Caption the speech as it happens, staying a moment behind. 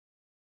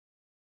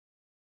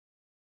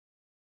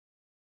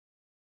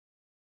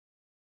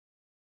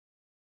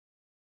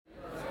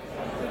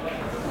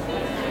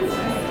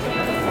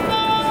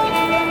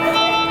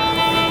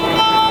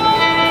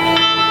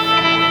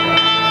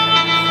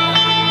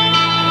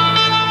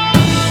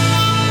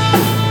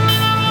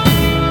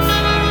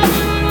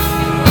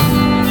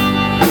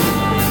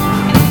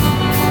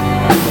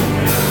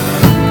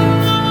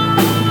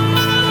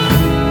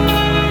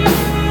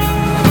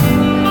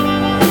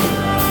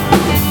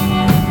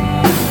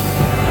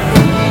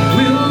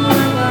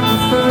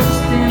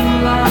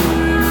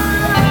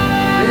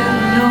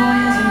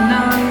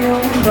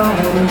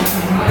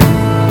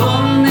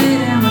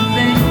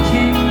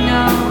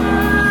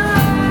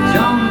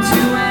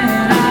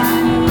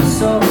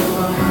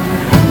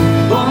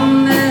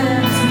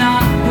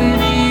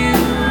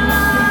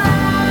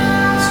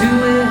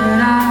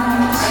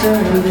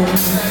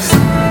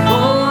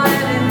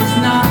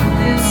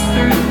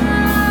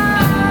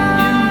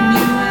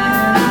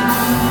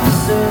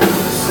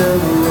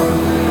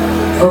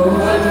Oh,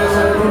 I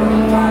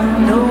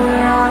don't know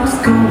where I was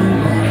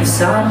going,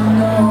 yes I don't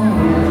know.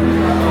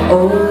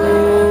 Oh,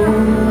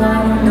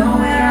 I don't know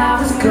where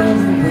I was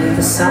going,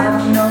 yes I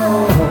don't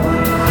know.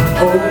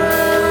 Oh,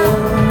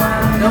 I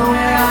don't know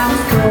where I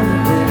was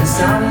going, yes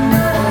I don't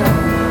know.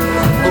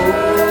 Oh,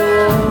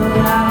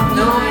 I don't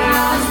know where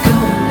I was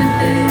going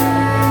today.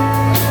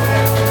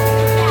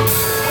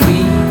 We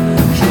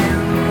can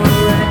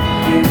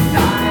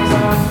recognize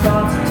our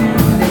thoughts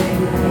today.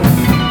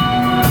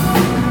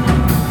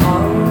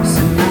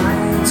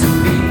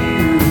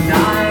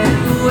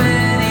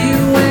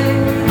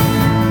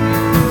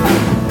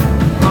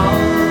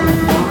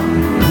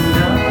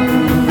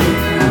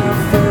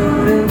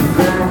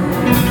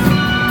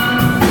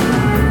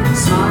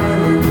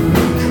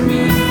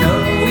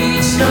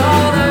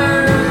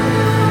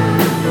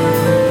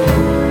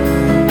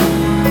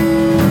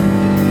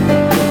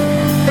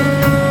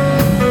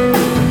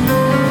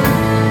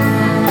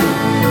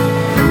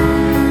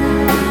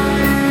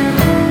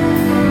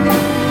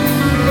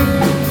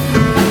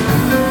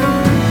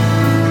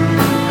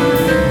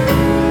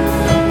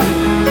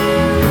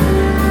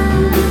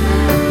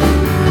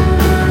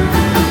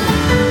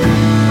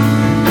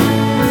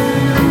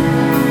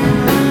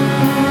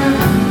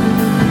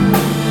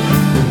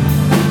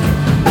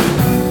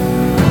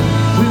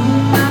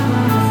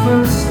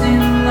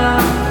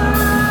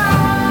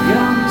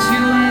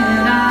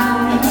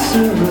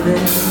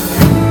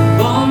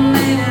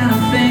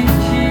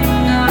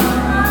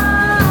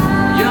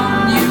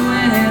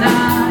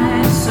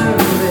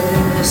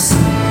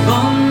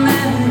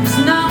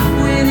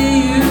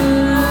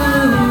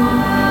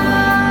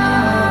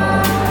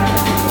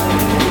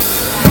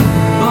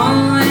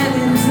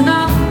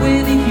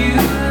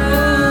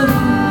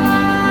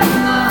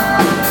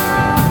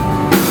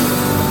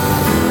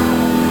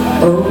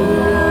 Oh,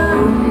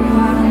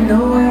 I don't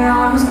know where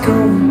I was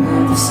going,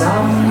 yes I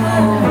don't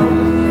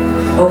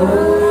know. Oh,